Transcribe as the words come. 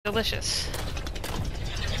Delicious.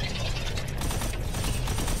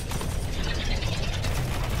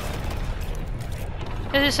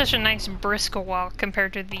 This is such a nice brisk walk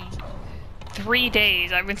compared to the 3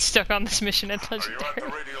 days I've been stuck on this mission at Legendary. Are you at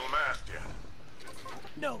the radial mast yet?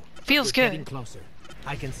 No. Feels good. Getting closer.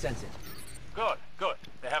 I can sense it. Good, good.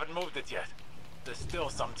 They haven't moved it yet. There's still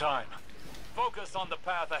some time. Focus on the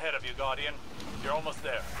path ahead of you, Guardian. You're almost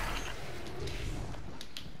there.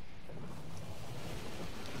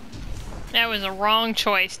 That was a wrong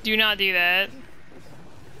choice. Do not do that.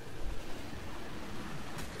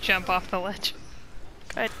 Jump off the ledge.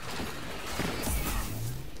 Good.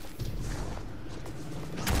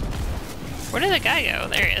 Where did the guy go?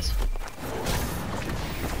 There he is.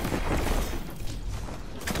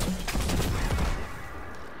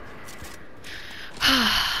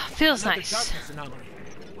 Feels Another nice. darkness anomaly.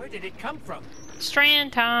 Where did it come from?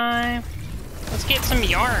 Strand time. Let's get some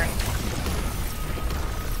yarn.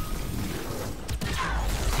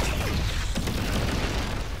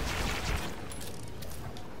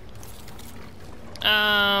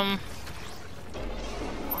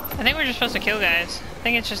 I think we're just supposed to kill guys. I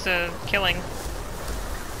think it's just a killing.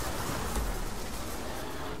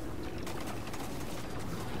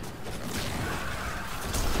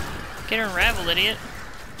 Get unraveled, idiot.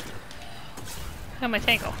 Oh, my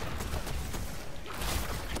tankle.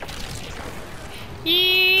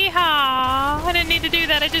 Yeehaw! I didn't need to do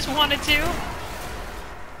that, I just wanted to.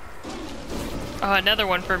 Oh, another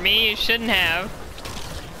one for me, you shouldn't have.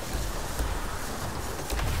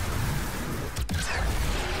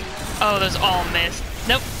 Oh, those all missed.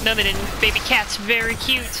 Nope, no they didn't. Baby cat's very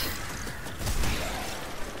cute.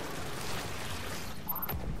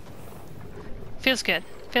 Feels good.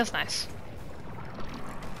 Feels nice.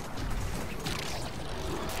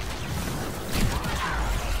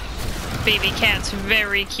 Baby cat's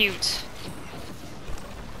very cute.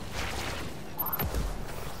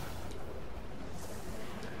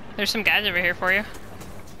 There's some guys over here for you.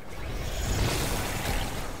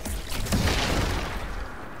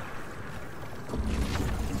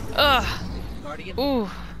 Ugh. Guardian. Ooh.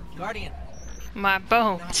 Guardian. My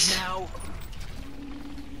bones. Now.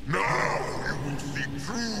 Now you will see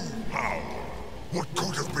true power. What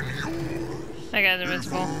could have been yours? That guy's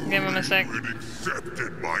invincible. Give him a sec. You had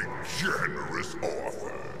accepted my generous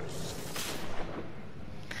offers.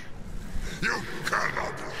 You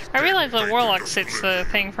cannot. I realize the Warlock sits the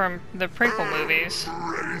thing from the prequel movies.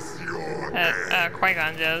 Raise your That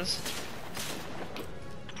Qui-Gon does.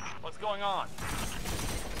 What's going on?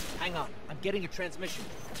 Hang on. I'm getting a transmission.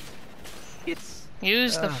 It's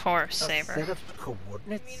Use the Force a saber. set of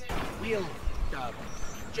coordinates. We'll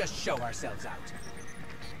just show ourselves out.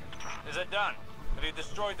 Is it done? Have you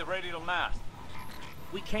destroyed the radial mast?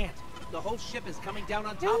 We can't. The whole ship is coming down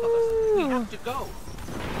on top of us. We have to go.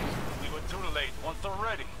 We were too late once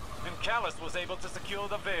already. And Callus was able to secure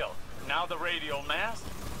the veil. Now the radial mast?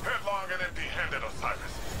 headlong and empty-handed, Osiris.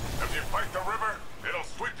 If you fight the river, it'll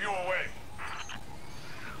sweep you away.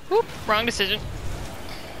 Whoop, wrong decision.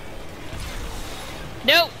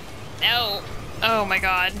 No! No! Oh my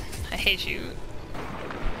god. I hate you.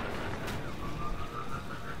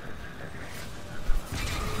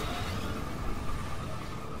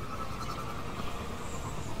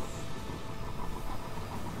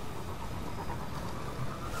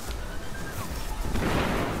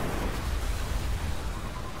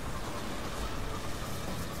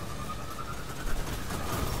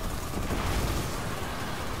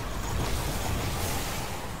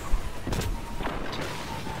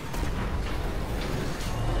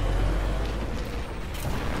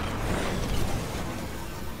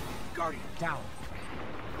 Down.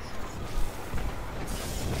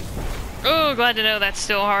 Oh, glad to know that's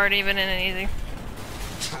still hard, even in an easy.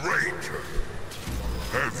 Traitor!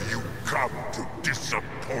 Have you come to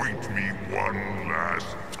disappoint me one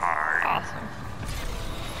last time? Awesome.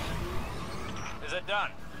 Is it done?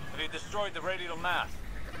 Have you destroyed the radial mast?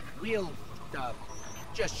 We'll,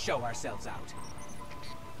 just show ourselves out.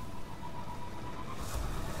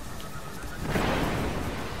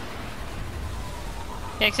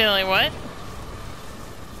 You accidentally what?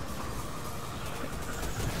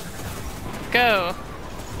 Go.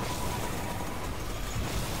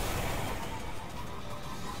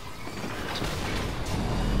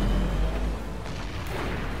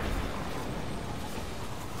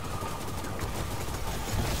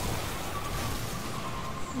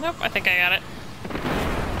 Nope, I think I got it.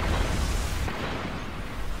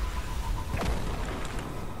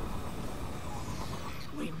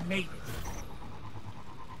 We made it.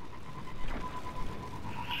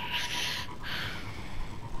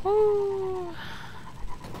 Woo.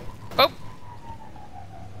 Oh!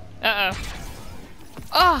 Uh-oh.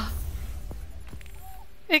 Oh!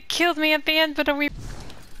 It killed me at the end, but we...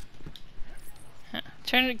 Huh.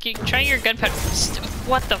 Try your gunpowder.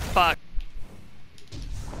 What the fuck?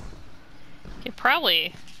 You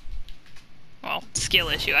probably... Well, skill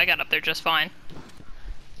issue. I got up there just fine.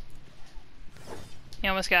 You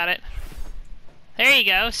almost got it. There you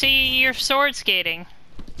go. See, you're sword skating.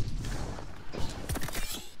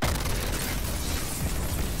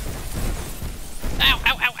 Ow,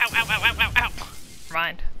 ow, ow, ow, ow, ow, ow, ow, ow. Never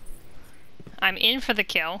mind. I'm in for the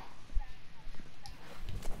kill.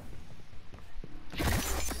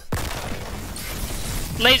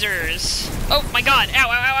 Lasers! Oh my god! Ow,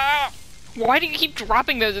 ow, ow, ow! Why do you keep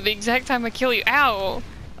dropping those at the exact time I kill you? Ow!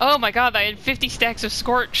 Oh my god, I had 50 stacks of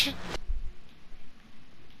Scorch.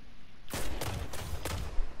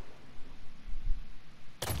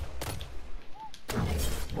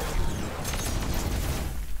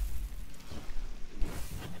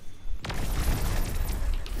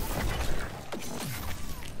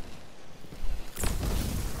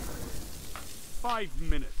 Five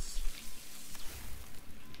minutes.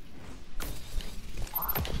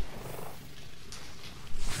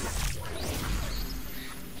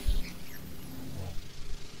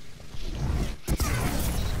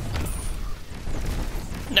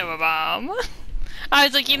 Nova Bomb. I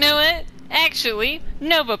was like, you know what? Actually,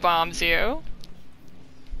 Nova Bombs you. Oh,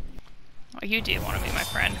 you do want to be my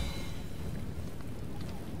friend.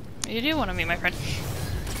 You do want to be my friend.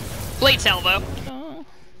 Blade Salvo. Oh.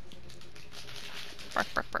 Bark,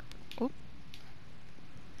 bark, bark. Oop.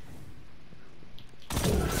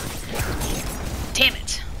 Damn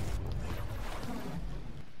it.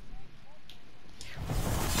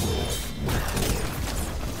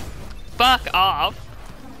 Fuck off.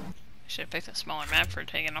 I should have picked a smaller map for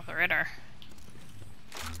taking off the radar.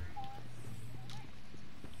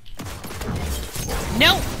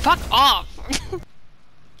 No! Fuck off!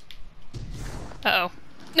 Uh-oh.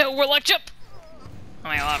 No, Warlock jump! Oh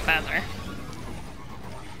my god, a lot faster.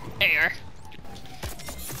 There you are.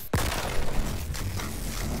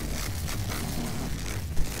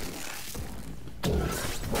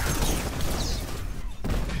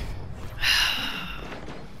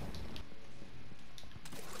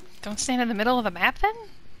 Don't stand in the middle of the map then?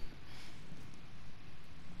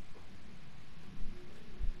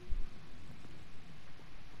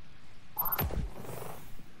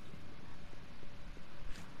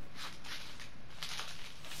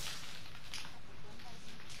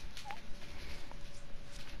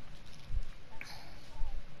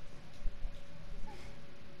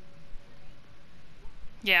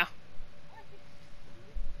 Yeah.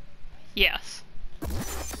 Yes.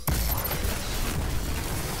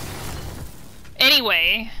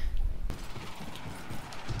 Anyway.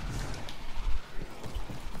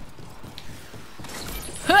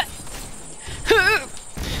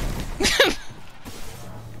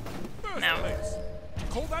 No.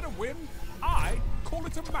 Call that a win? I call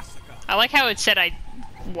it a massacre. I like how it said I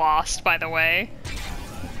lost, by the way.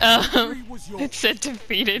 It said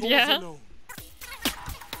defeated, yeah. Alone.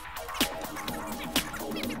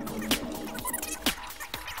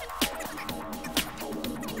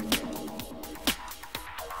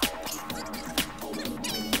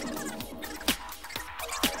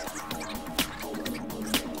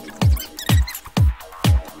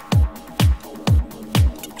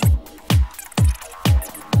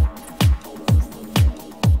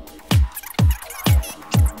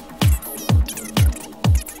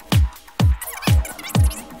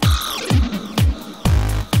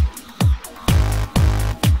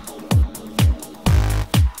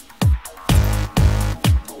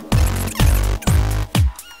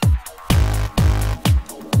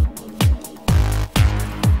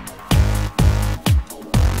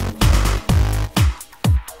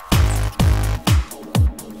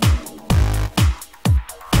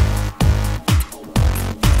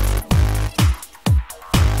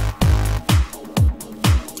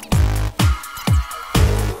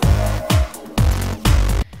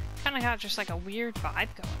 Got just like a weird vibe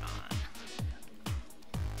going on.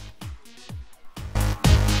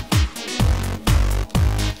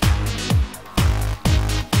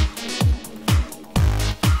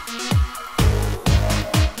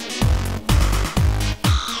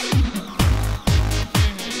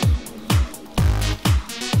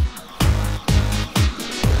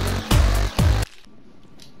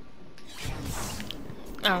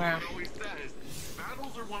 Oh no.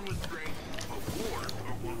 Battles are won with strength, but wars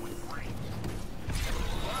are won with brain.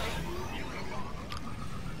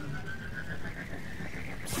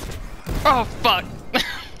 Oh fuck.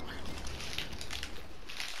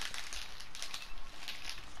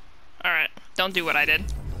 Alright, don't do what I did.